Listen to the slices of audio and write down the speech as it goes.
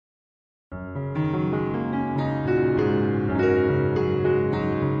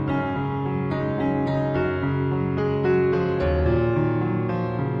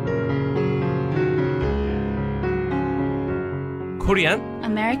Korean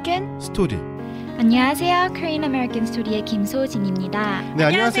American 스토리. 안녕하세요. Korean American 스토리의 김소진입니다. 네,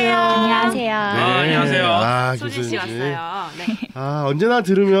 안녕하세요. 안녕하세요. 네. 안녕하세요. 아, 소진 씨 왔어요. 네. 아, 언제나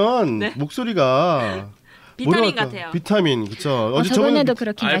들으면 네. 목소리가 비타민 같아요. 비타민, 그렇죠. 저번에도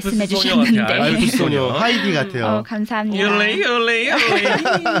그렇게 알프스 말씀해 소녀 같아요. 주셨는데. 알프스 소녀 하이디 같아요. 감사합니다. 요레이.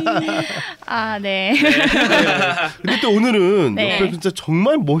 아, 네. 근데 또 오늘은 네. 옆에 진짜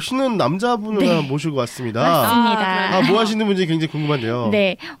정말 멋있는 남자분을 네. 모시고 왔습니다. 맞습니다. 아, 뭐 하시는 분인지 굉장히 궁금한데요.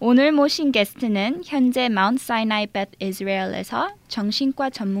 네, 오늘 모신 게스트는 현재 Mount Sinai Beth Israel에서 정신과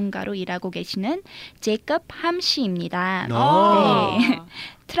전문가로 일하고 계시는 제이콥 함 씨입니다. 아. 네.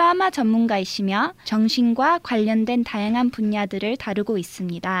 트라우마 전문가이시며 정신과 관련된 다양한 분야들을 다루고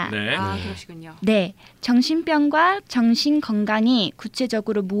있습니다. 네. 아, 그러시군요. 네, 정신병과 정신 건강이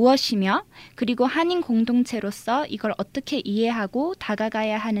구체적으로 무엇이며 그리고 한인 공동체로서 이걸 어떻게 이해하고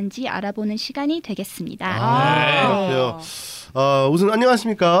다가가야 하는지 알아보는 시간이 되겠습니다. 그래요. 우선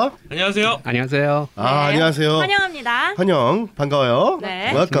안녕하십니까? 안녕하세요. 안녕하세요. 아, 안녕하세요. 환영합니다. 환영, 반가워요.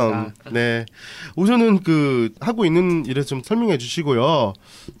 네. 웰컴. 네. 우선은 하고 있는 일을 좀 설명해 주시고요.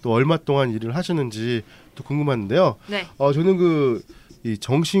 또 얼마 동안 일을 하셨는지 또 궁금한데요. 네. 저는 이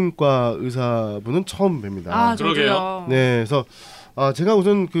정신과 의사분은 처음 뵙니다. 아, 그러게요. 저도요. 네, 그래서 제가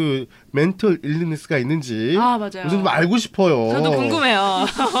우선 멘털 일리니스가 있는지 아, 맞아요. 우선 좀 알고 싶어요. 저도 궁금해요.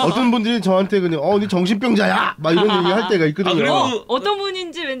 어떤 분들이 저한테 그냥 네 정신병자야 막 이런 얘기 할 때가 있거든요. 아, 그리고 어떤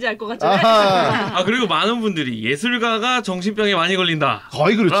분인지 왠지 알 것 같죠? 아하, 그리고 많은 분들이 예술가가 정신병에 많이 걸린다.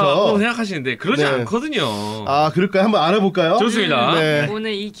 거의 그렇죠. 라고 생각하시는데 그러지 네. 않거든요. 아, 그럴까요? 한번 알아볼까요? 좋습니다. 네.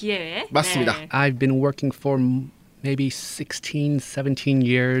 오늘 이 기회에. 맞습니다. 네. I've been working for maybe 16, 17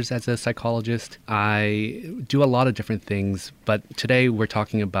 years as a psychologist. I do a lot of different things, but today we're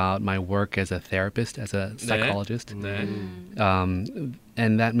talking about my work as a therapist, as a psychologist. 네.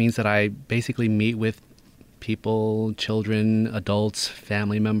 And that means that I basically meet with people, children, adults,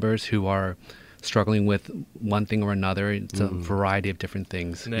 family members who are struggling with one thing or another. It's a variety of different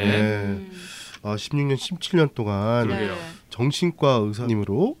things. 네. 네. 16년, 17년 동안 그러게요. 정신과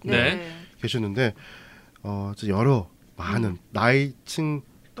의사님으로 네. 계셨는데 여러 많은 나이층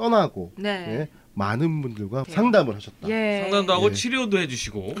떠나고 네. 예, 많은 분들과 상담을 하셨다. 예. 상담도 하고 예. 치료도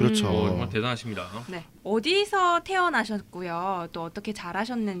해주시고. 그렇죠. 정말 대단하십니다. 네. 어디서 태어나셨고요. 또 어떻게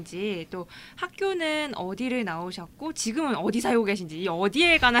자라셨는지, 또 학교는 어디를 나오셨고 지금은 어디 살고 계신지, 이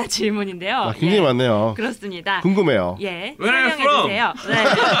어디에 관한 질문인데요. 굉장히 예. 많네요. 그렇습니다. 궁금해요. 예. Where are you 설명해 주세요. 네.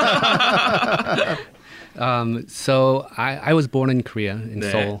 So I was born in Korea, in 네.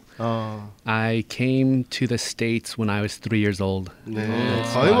 Seoul. I came to the States when I was 3 years old. 네.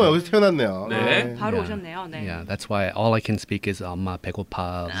 뭐 여기서 태어났네요. 네. 바로 Yeah. 오셨네요. 네. Yeah, that's why all I can speak is 엄마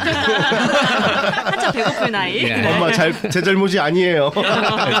배고파. 한참 배고플 나이. 예. 네. 엄마 제 잘못이 아니에요.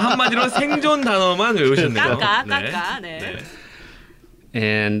 그러니까 한마디로 생존 단어만 외우셨네요. 깎아. 네.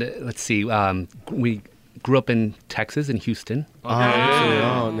 And let's see, we grew up in Texas, in Houston.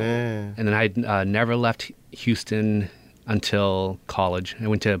 그래요. 네. And then I never left Houston until college. I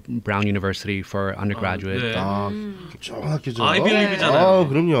went to Brown University for undergraduate. 네. 좋은 학교죠. 아이비리그잖아요.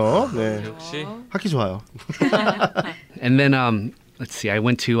 그럼요. 네. 역시. 학기 좋아요. And then, let's see, I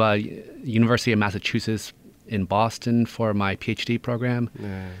went to University of Massachusetts in Boston for my PhD program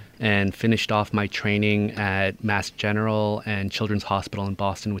네. and finished off my training at Mass General and Children's Hospital in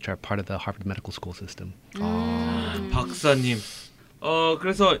Boston, which are part of the Harvard Medical School system. 박사님.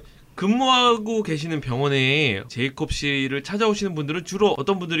 그래서 근무하고 계시는 병원에 제이콥 씨를 찾아오시는 분들은 주로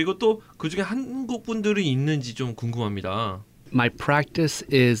어떤 분들이고 또 그중에 한국 분들이 있는지 좀 궁금합니다. My practice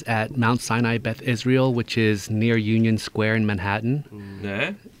is at Mount Sinai Beth Israel, which is near Union Square in Manhattan.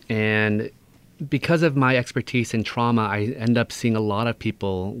 네. And because of my expertise in trauma, I end up seeing a lot of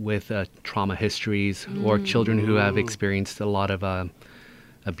people with trauma histories or children who have experienced a lot of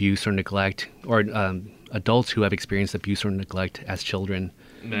abuse or neglect, or adults who have experienced abuse or neglect as children.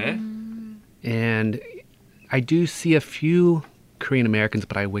 네. And I do see a few Korean Americans,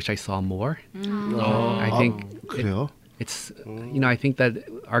 but I wish I saw more. I think 그래요? it's, I think that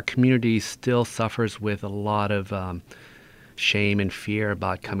our community still suffers with a lot of shame and fear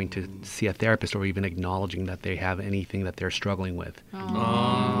about coming to see a therapist or even acknowledging that they have anything that they're struggling with.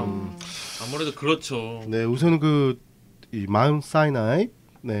 아무래도 그렇죠. 네, 우선 이 마운트 사이나이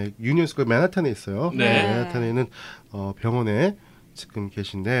유니언 스퀘어 맨하탄에 있어요. 네. 맨하탄에 있는 병원에 지금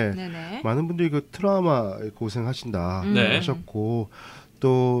계신데 네네. 많은 분들이 트라우마에 고생하신다 네. 하셨고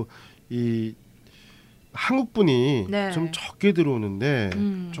또 이 한국 분이 네. 좀 적게 들어오는데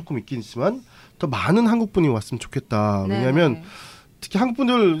조금 있긴 있지만 더 많은 한국 분이 왔으면 좋겠다. 네. 왜냐하면 특히 한국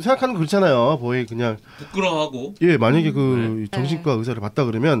분들 생각하는 거 그렇잖아요. 거의 그냥 부끄러워하고. 예 만약에 그 네. 정신과 의사를 봤다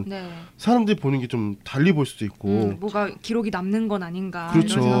그러면 네. 사람들이 보는 게 좀 달리 볼 수도 있고 뭐가 기록이 남는 건 아닌가 이런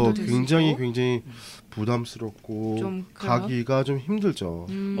그렇죠. 생각도 들 수 굉장히 있고. 굉장히 부담스럽고 좀 그래요? 가기가 좀 힘들죠.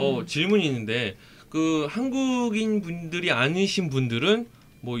 질문이 있는데 그 한국인 분들이 아니신 분들은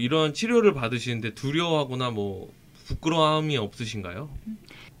뭐 이런 치료를 받으시는데 두려워하거나 뭐 부끄러움이 없으신가요?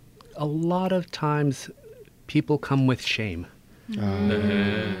 A lot of times people come with shame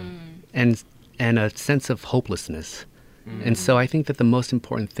네. and a sense of hopelessness. And so I think that the most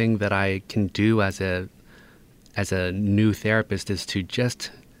important thing that I can do as a new therapist is to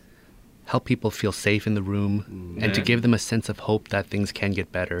just help people feel safe in the room and to 네. give them a sense of hope that things can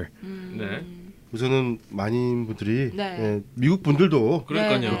get better. 네. 우선은 많은 분들이 네. 예, 미국 분들도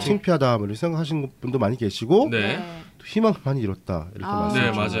그러니까요. 네, 네. 창피하다 뭐 이렇게 생각하시는 분도 많이 계시고 네. 또 희망을 많이 잃었다 이렇게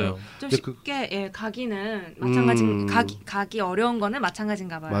네, 말씀하시죠. 맞아요. 좀 네, 쉽게 예, 가기는 마찬가지 음. 가기 어려운 거는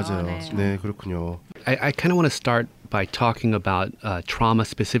마찬가지인가 봐요. 맞아요. 네. 네, 그렇군요. I kind of want to start by talking about trauma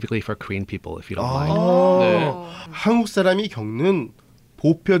specifically for Korean people, if you don't mind. 오. 한국 사람이 겪는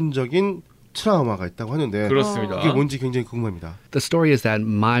보편적인 트라우마가 있다고 하는데 그렇습니다. 그게 뭔지 굉장히 궁금합니다. The story is that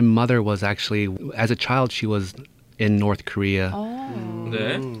my mother was actually, as a child, she was in North Korea.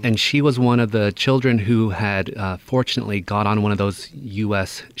 네. And she was one of the children who had fortunately got on one of those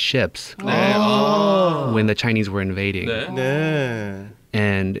U.S. ships 네. 아. when the Chinese were invading. 네. 네.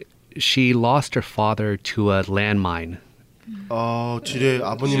 And she lost her father to a landmine. 아버님은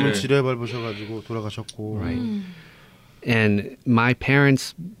지뢰. 지뢰 밟으셔가지고 돌아가셨고. Right. And my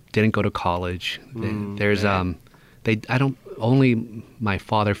parents didn't go to college. There's only my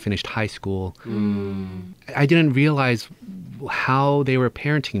father finished high school. I didn't realize how they were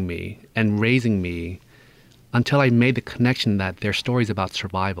parenting me and raising me until I made the connection that their stories about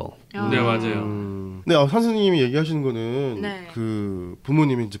survival. 네, 맞아요. 네, 선생님이 얘기하시는 거는 네. 그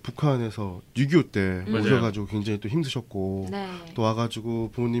부모님이 이제 북한에서 6.25 때 맞아요. 오셔가지고 굉장히 또 힘드셨고 네. 또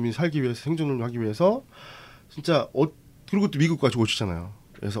와가지고 부모님이 살기 위해서 생존을 하기 위해서 진짜 그리고 또 미국까지 오시잖아요.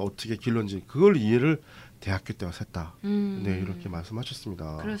 그래서 어떻게 길렀는지 그걸 이해를 대학교 때 와서 했다. 네, 이렇게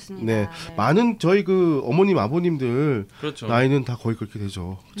말씀하셨습니다. 그렇습니다. 네, 네. 많은 저희 그 어머님 아버님들 그렇죠. 나이는 다 거의 그렇게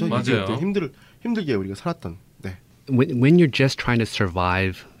되죠. 그렇죠? 맞아요. 이게 힘들게 우리가 살았던. 네. When you're just trying to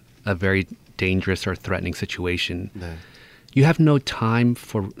survive a very dangerous or threatening situation, 네. you have no time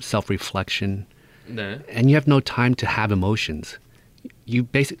for self-reflection 네. and you have no time to have emotions. You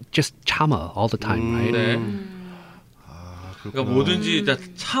basically just 참아 all the time, right? 네. 그렇구나. 그러니까 뭐든지 다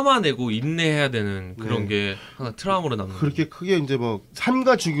참아내고 인내해야 되는 그런 네. 게 항상 트라우마로 남는 그렇게 크게 이제 뭐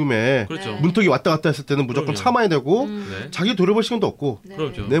삶과 죽음에 그렇죠. 문턱이 왔다 갔다 했을 때는 무조건 그럼요. 참아야 되고 네. 자기 돌아볼 시간도 없고 네.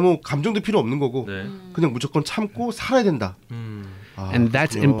 그렇죠. 내 뭐 감정도 필요 없는 거고 네. 그냥 무조건 참고 살아야 된다. And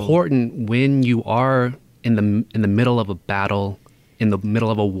that's 그렇군요. important when you are in the middle of a battle, in the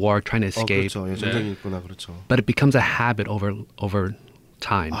middle of a war, trying to escape. 그렇죠. 예, 전쟁이 있구나 그렇죠. But it becomes a habit over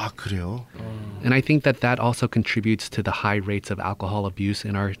time. 그래요. And I think that also contributes to the high rates of alcohol abuse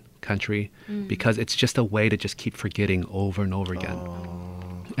in our country because it's just a way to just keep forgetting over and over again.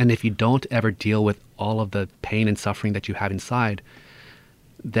 And if you don't ever deal with all of the pain and suffering that you have inside,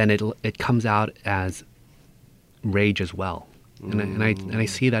 then it comes out as rage as well. And I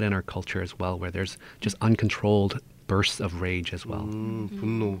see that in our culture as well, where there's just uncontrolled bursts of rage as well.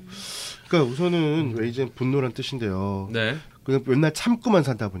 분노. 그러니까 우선은 레이즈는 분노란 뜻인데요. 네. 그냥 맨날 참고만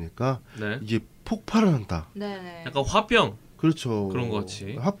살다 보니까 네. 이게 폭발을 한다. 네네. 약간 화병. 그렇죠. 그런 것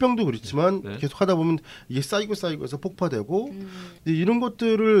같이. 화병도 그렇지만 네. 계속 하다 보면 이게 쌓이고 해서 폭파되고 이제 이런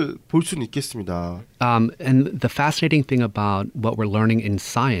것들을 볼 수는 있겠습니다. And the fascinating thing about what we're learning in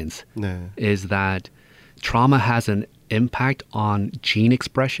science 네. is that trauma has an impact on gene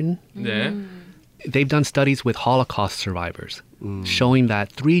expression. 네. They've done studies with Holocaust survivors showing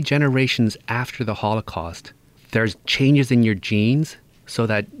that 3 generations after the Holocaust, there's changes in your genes so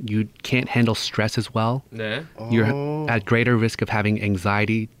that you can't handle stress as well. 네. You're at greater risk of having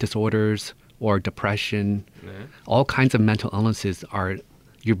anxiety disorders or depression. 네. All kinds of mental illnesses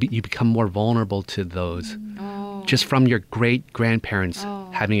you become more vulnerable to those just from your great grandparents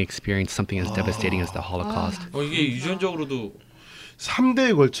having experienced something as devastating as the Holocaust. 이게 유전적으로도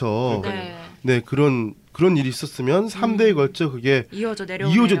 3대에 걸쳐 네. 네, 그런 일이 있었으면 3대에 걸쳐 그게 이어져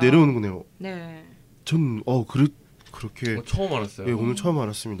내려오네요. 내려오는 거네요. 네. 전 그렇게 처음 알았어요. 예, 오늘 처음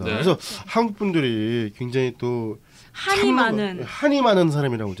알았습니다. 네. 그래서 한국 분들이 굉장히 또 한이 많은. 한이 많은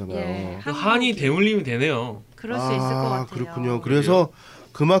사람이라고 하잖아요. 예. 한이 대물림이 되네요. 그럴 수 있을 것 같아요. 그렇군요. 그래서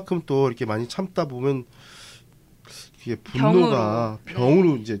그만큼 또 이렇게 많이 참다 보면 이게 분노가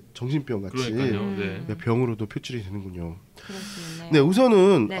병으로 이제 정신병 같이 그러니까요. 네. 병으로도 표출이 되는군요. 그렇습니다. 네,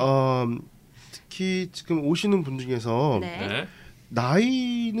 우선은 네. 특히 지금 오시는 분 중에서 네. 네.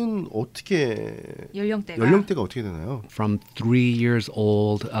 나이는 어떻게 연령대가 어떻게 되나요? From 3 years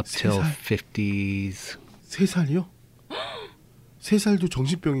old up till 살? 50s. 3살이요? 3살도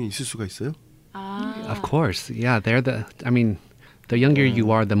정신병이 있을 수가 있어요? Of course. Yeah, the younger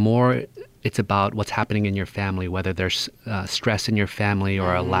you are, the more it's about what's happening in your family, whether there's stress in your family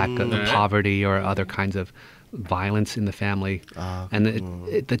or a lack of poverty or other kinds of violence in the family. And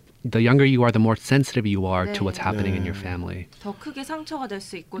the younger you are, the more sensitive you are to what's happening in your family. 더 크게 상처가 될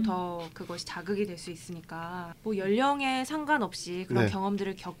수 있고 더 그것이 자극이 될 수 있으니까 뭐 연령에 상관없이 그런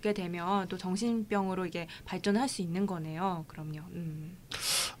경험들을 겪게 되면 또 정신병으로 이게 발전할 수 있는 거네요. 그럼요.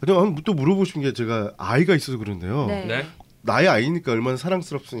 또 물어보고 싶은 게 제가 아이가 있어서 그런데요. 네. 나의 아이니까 얼마나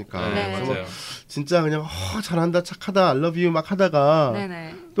사랑스럽습니까. 네. 그래서 맞아요. 진짜 그냥 잘한다 착하다 I love you 막 하다가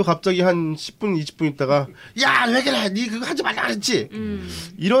네네. 또 갑자기 한 10분 20분 있다가 야 왜 그래 니 그거 하지 말라 그랬지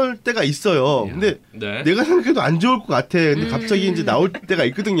이럴 때가 있어요. 근데 네. 내가 생각해도 안 좋을 것 같아. 근데 갑자기 이제 나올 때가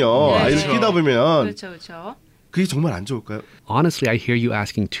있거든요. 아이를 그렇죠. 키우다 보면 그렇죠. 그게 정말 안 좋을까요? Honestly, I hear you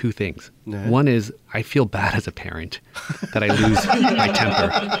asking two things. 네. One is I feel bad as a parent that I lose my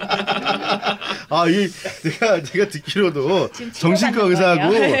temper. 제가 듣기로도 지금 정신과 치료받는 의사하고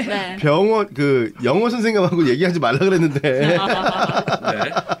거예요? 네. 병원 영어 선생님하고 얘기하지 말라 그랬는데 네.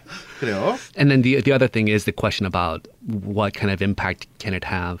 그래요? And then the other thing is the question about what kind of impact can it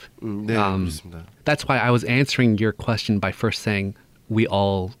have. 네, 그렇습니다. That's why I was answering your question by first saying we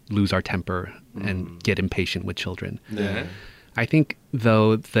all lose our temper and get impatient with children. 네. I think,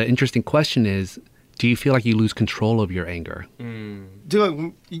 though, the interesting question is, do you feel like you lose control of your anger? 제가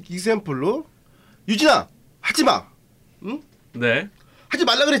example로 유진아 하지 마. 응? 네. 하지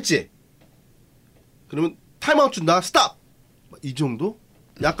말라 그랬지. 그러면 타임아웃 준다. 스탑. 이 정도?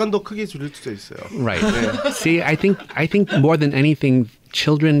 약간 더 크게 줄일 수도 있어요. Right. See, I think more than anything,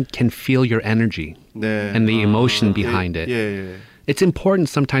 children can feel your energy 네. and the emotion behind it. 예. It's important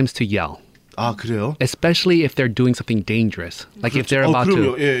sometimes to yell. 아 그래요? Especially if they're doing something dangerous. Like if they're about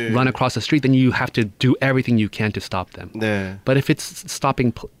그럼요. to 예. run across the street, then you have to do everything you can to stop them. 네. But if it's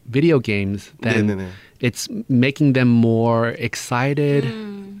stopping video games, then 네네네. it's making them more excited,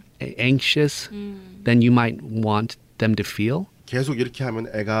 anxious than you might want them to feel. 계속 이렇게 하면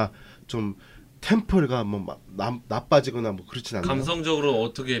애가 좀 템퍼가 나빠지거나 그렇진 않나요? 감성적으로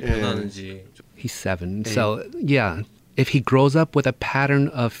어떻게 변하는지. He's 7. So, yeah, if he grows up with a pattern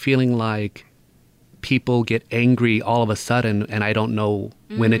of feeling like people get angry all of a sudden and I don't know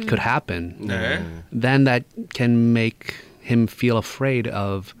when it could happen, 네. then that can make him feel afraid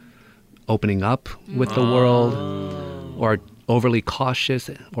of opening up with the world or overly cautious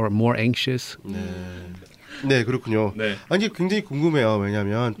or more anxious. 네, 그렇군요. 네. 아니 굉장히 궁금해요.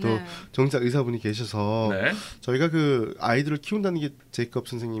 왜냐하면 또 네. 정사 의사분이 계셔서 네. 저희가 그 아이들을 키운다는 게 제이콥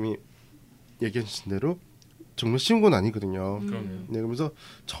선생님이 얘기하신 대로 정말 쉬운 건 아니거든요. 그럼요. 네, 그러면서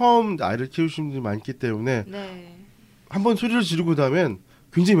처음 아이를 키우시는 분들이 많기 때문에 네. 한번 소리를 지르고 나면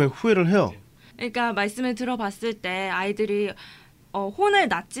굉장히 많이 후회를 해요. 그러니까 말씀을 들어봤을 때 아이들이 혼을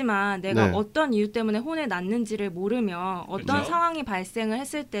났지만 내가 네. 어떤 이유 때문에 혼을 났는지를 모르면 어떤 그렇죠. 상황이 발생을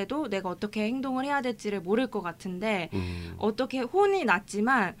했을 때도 내가 어떻게 행동을 해야 될지를 모를 것 같은데 어떻게 혼이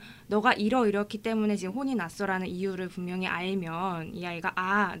났지만 너가 이렇기 때문에 지금 혼이 났어라는 이유를 분명히 알면 이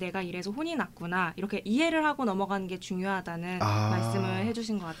아이가 내가 이래서 혼이 났구나 이렇게 이해를 하고 넘어가는 게 중요하다는 말씀을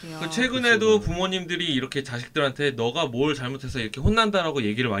해주신 것 같아요. 최근에도 부모님들이 이렇게 자식들한테 너가 뭘 잘못해서 이렇게 혼난다라고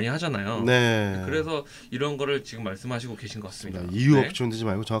얘기를 많이 하잖아요. 네. 그래서 이런 거를 지금 말씀하시고 계신 것 같습니다. 이유 네. 없이 혼내지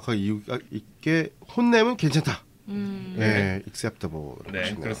말고 정확하게 이유가 있게 혼내면 괜찮다. 네, acceptable.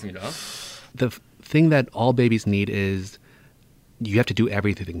 네, 그렇습니다. The thing that all babies need is you have to do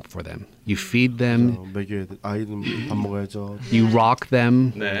everything for them. You feed them, 먹여야 돼. 아이들은 밥 먹어야죠. you rock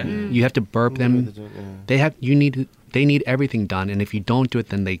them, 네. you have to burp them. 되죠. 네. They need everything done, and if you don't do it,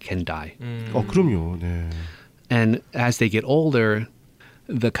 then they can die. 그럼요. 네. And as they get older,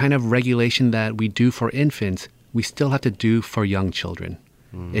 the kind of regulation that we do for infants, we still have to do for young children.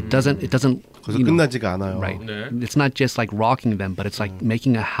 It doesn't 그래서 끝나지가 않아요. right. 네. It's not just like rocking them, but it's like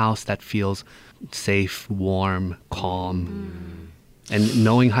making a house that feels safe, warm, calm, and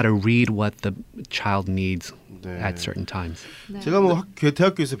knowing how to read what the child needs 네. at certain times. 네. 제가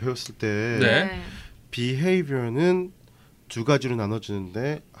대학교에서 배웠을 때 네. behavior는 두 가지로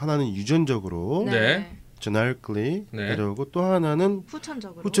나눠지는데 하나는 유전적으로 네. genetically 네. 그리고 또 하나는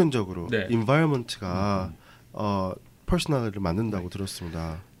후천적으로 네. environment가 personality를 만든다고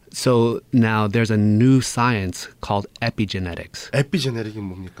들었습니다. So now there's a new science called epigenetics. 에피제네릭은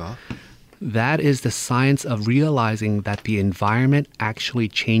뭡니까? That is the science of realizing that the environment actually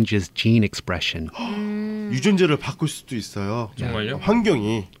changes gene expression. 유전자를 바꿀 수도 있어요. 정말요?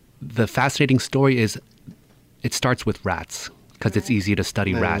 환경이 The fascinating story is it starts with rats. because it's easy to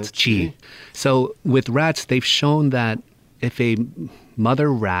study 네, rats. 쥐. G. So with rats, they've shown that if a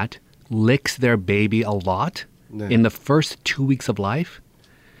mother rat licks their baby a lot 네. in the first 2 weeks of life,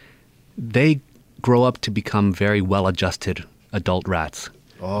 they grow up to become very well-adjusted adult rats.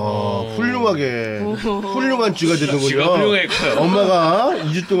 훌륭하게 훌륭한 쥐가 쥐가 되는군요. 훌륭해 커요. 엄마가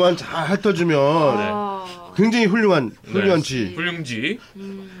 2주 동안 잘 핥아주면 굉장히 훌륭한 네. 쥐. 훌륭지.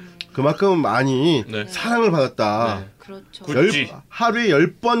 그만큼 많이 네. 사랑을 받았다. 네. 그렇죠. 굿쥐. 하루에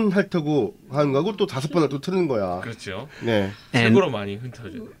 10번 핥고 하는 거고 또 5번 핥고 트는 거야. 그렇죠. 네. And 최고로 많이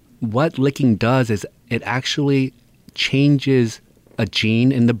흩어져. what licking does is it actually changes a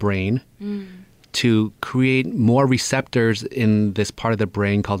gene in the brain to create more receptors in this part of the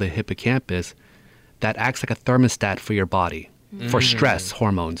brain called the hippocampus that acts like a thermostat for your body for stress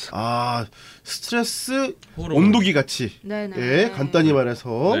hormones. 아, 스트레스 호르몬. 온도기 같이. 네네. 예, 간단히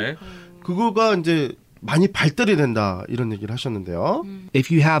말해서 네. 그거가 이제 많이 발달이 된다 이런 얘기를 하셨는데요.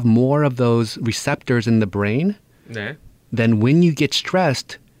 If you have more of those receptors in the brain, 네. then when you get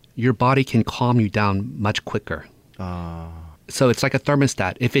stressed, your body can calm you down much quicker. 아, So it's like a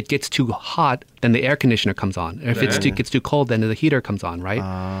thermostat. If it gets too hot, then the air conditioner comes on. If it 네. gets too cold, then the heater comes on, right?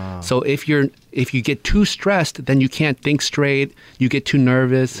 아. So if you get too stressed, then you can't think straight. You get too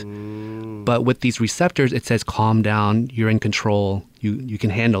nervous. But with these receptors, it says calm down. You're in control. You can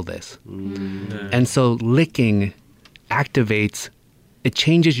handle this. 네. And so licking activates. It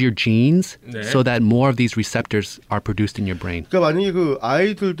changes your genes 네. so that more of these receptors are produced in your brain. 그러니까 만약에 그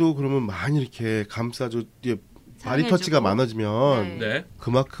아이들도 그러면 많이 이렇게 감싸줘 바디 터치가 사랑해주고. 많아지면 네.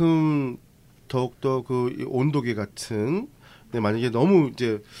 그만큼 더욱더 그 온도계 같은 만약에 너무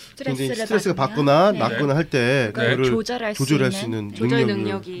이제 굉장히 스트레스를 스트레스가 받으면, 받거나 네. 낮거나 할 때 그걸 그거를 조절할 수 있는 있는 조절 능력이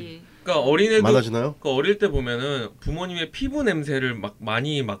능력이 그러니까 어린애도 많아지나요? 그러니까 어릴 때 보면은 부모님의 피부 냄새를 막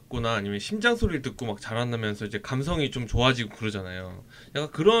많이 맡거나 아니면 심장 소리를 듣고 막 자라나면서 이제 감성이 좀 좋아지고 그러잖아요. 약간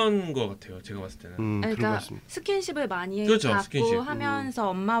그런 거 같아요. 제가 봤을 때는. 그런 것 그러니까 같습니다. 스킨십을 많이 그렇죠, 받고 스킨십. 하면서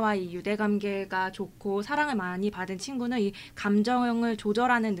엄마와의 유대관계가 좋고 사랑을 많이 받은 친구는 이 감정을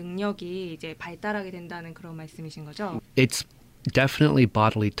조절하는 능력이 이제 발달하게 된다는 그런 말씀이신 거죠? It's definitely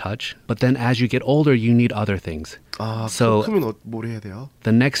bodily touch, but then as you get older, you need other things. 아, So- 크면 뭘 해야 돼요?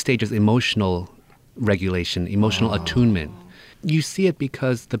 The next stage is emotional regulation, emotional attunement. You see it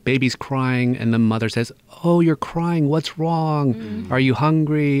because the baby's crying and the mother says, "Oh, you're crying. What's wrong? Are you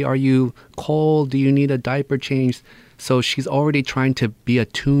hungry? Are you cold? Do you need a diaper change?" So she's already trying to be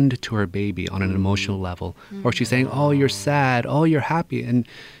attuned to her baby on an emotional level. Or she's saying, "Oh, you're sad. Oh, you're happy." And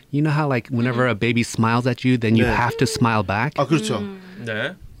you know how like whenever a baby smiles at you, then you 네. have to smile back? 아, 그렇죠.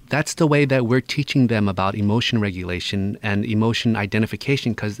 네. That's the way that we're teaching them about emotion regulation and emotion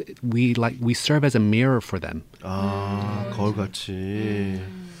identification because we serve as a mirror for them. 아, 거울같이.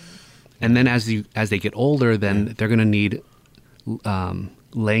 And then as they get older, then they're going to need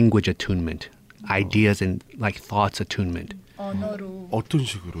language attunement, ideas and like thoughts attunement. 언어로 어떤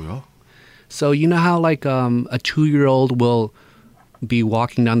식으로요? So you know how like a 2-year-old will be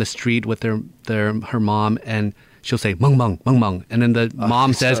walking down the street with her mom and she'll say 멍멍 멍멍 and then the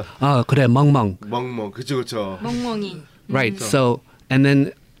mom says 그래 멍멍. 멍멍. 그쵸. 멍멍이. Right. So and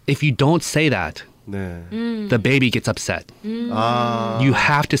then if you don't say that, 네. the baby gets upset. 아, You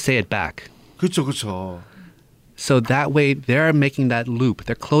have to say it back. 그쵸. So that way they're making that loop.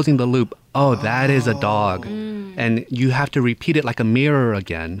 They're closing the loop. Oh, that is a dog. And you have to repeat it like a mirror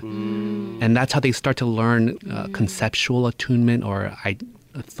again. And that's how they start to learn conceptual attunement or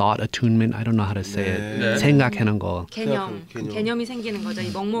thought attunement. I don't know how to say it. 네. 생각하는 거. 개념. 개념. 개념이 생기는 거죠. 이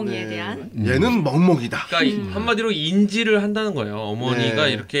멍멍이에 대한. 얘는 멍멍이다. 그러니까 한마디로 인지를 한다는 거예요. 어머니가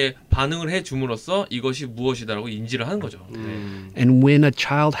네. 이렇게 반응을 해 줌으로써 이것이 무엇이다라고 인지를 하는 거죠. 네. And when a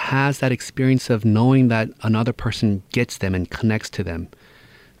child has that experience of knowing that another person gets them and connects to them,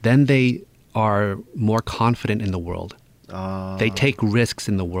 then they are more confident in the world. 아, They take risks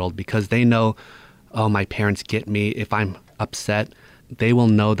in the world because they know, oh, my parents get me. If I'm upset, they will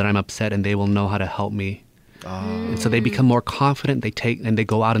know that I'm upset and they will know how to help me. And so they become more confident. They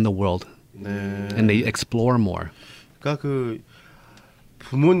go out in the world 네. and they explore more. 그러니까 그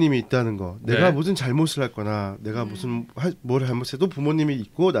부모님이 있다는 거. 내가 네. 무슨 잘못을 했거나 내가 무슨 뭘 잘못해도 부모님이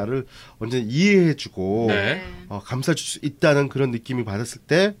있고 나를 언제나 이해해주고 네. 감싸줄 수 있다는 그런 느낌이 받았을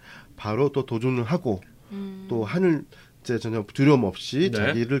때 바로 또 도전을 하고 또 하늘 이제 전혀 두려움 없이 네.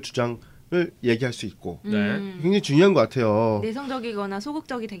 자기를 주장을 얘기할 수 있고 네. 굉장히 중요한 것 같아요. 내성적이거나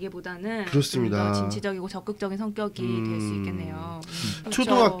소극적이 되기보다는 그렇습니다. 좀 더 진취적이고 적극적인 성격이 될 수 있겠네요.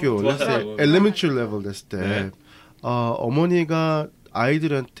 초등학교, 좋아요. let's say elementary level 됐을 때 네. 어머니가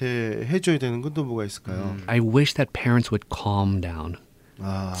아이들한테 해줘야 되는 건 또 뭐가 있을까요? I wish that parents would calm down,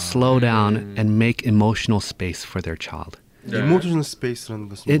 아, slow down, and make emotional space for their child. 네. Emotional space라는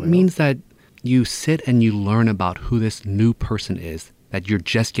것은 It 뭐예요? means that you sit and you learn about who this new person is that you're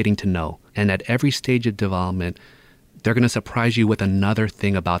just getting to know. And at every stage of development, they're going to surprise you with another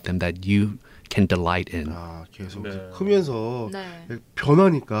thing about them that you can delight in. 아, 계속 네. 크면서 네.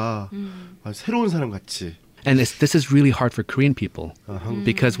 변하니까 새로운 사람 같이. And this is really hard for Korean people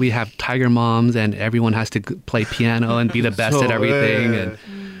because we have tiger moms and everyone has to play piano and be the best at everything. 예.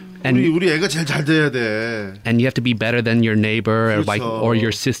 And 우리 애가 제일 잘 돼야 돼. and you have to be better than your neighbor or, like, 그렇죠. or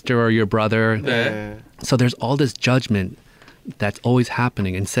your sister or your brother. 네. So there's all this judgment that's always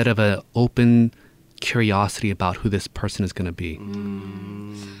happening instead of an open curiosity about who this person is going to be.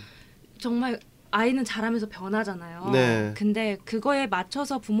 정말 아이는 자라면서 변하잖아요. 네. 근데 그거에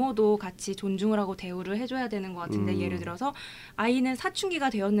맞춰서 부모도 같이 존중을 하고 대우를 해줘야 되는 것 같은데 예를 들어서 아이는 사춘기가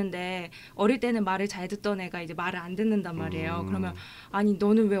되었는데 어릴 때는 말을 잘 듣던 애가 이제 말을 안 듣는단 말이에요. 그러면 아니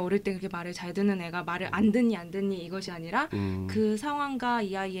너는 왜 어릴 때 그렇게 말을 잘 듣는 애가 말을 안 듣니 이것이 아니라 그 상황과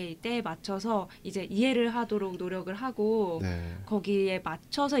이 아이의 때에 맞춰서 이제 이해를 하도록 노력을 하고 네. 거기에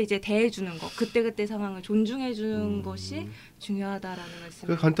맞춰서 이제 대해주는 거 그때 상황을 존중해주는 것이 중요하다라는 말씀입니다.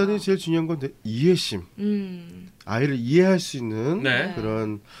 그러니까 간단히 제일 중요한 건 이해심. 아이를 이해할 수 있는 네.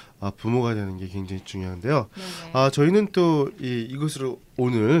 그런 부모가 되는 게 굉장히 중요한데요. 네네. 저희는 또 이것으로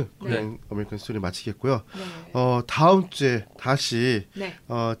오늘 그냥 아메리칸 스토리 마치겠고요. 네. 다음 주에 다시 네.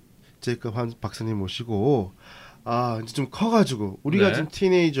 제이콥 한 박사님 모시고 이제 좀 커가지고 우리가 네. 지금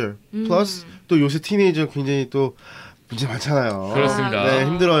티네이저 플러스 또 요새 티네이저 굉장히 또 문제 많잖아요. 그렇습니다. 네,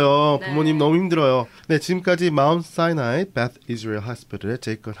 힘들어요. 네. 부모님 너무 힘들어요. 네, 지금까지 Mount Sinai Beth Israel Hospital의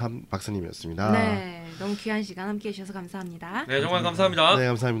제이콥 한 박사님이었습니다. 네, 너무 귀한 시간 함께해 주셔서 감사합니다. 네, 정말 감사합니다. 네,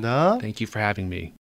 감사합니다. Thank you for having me.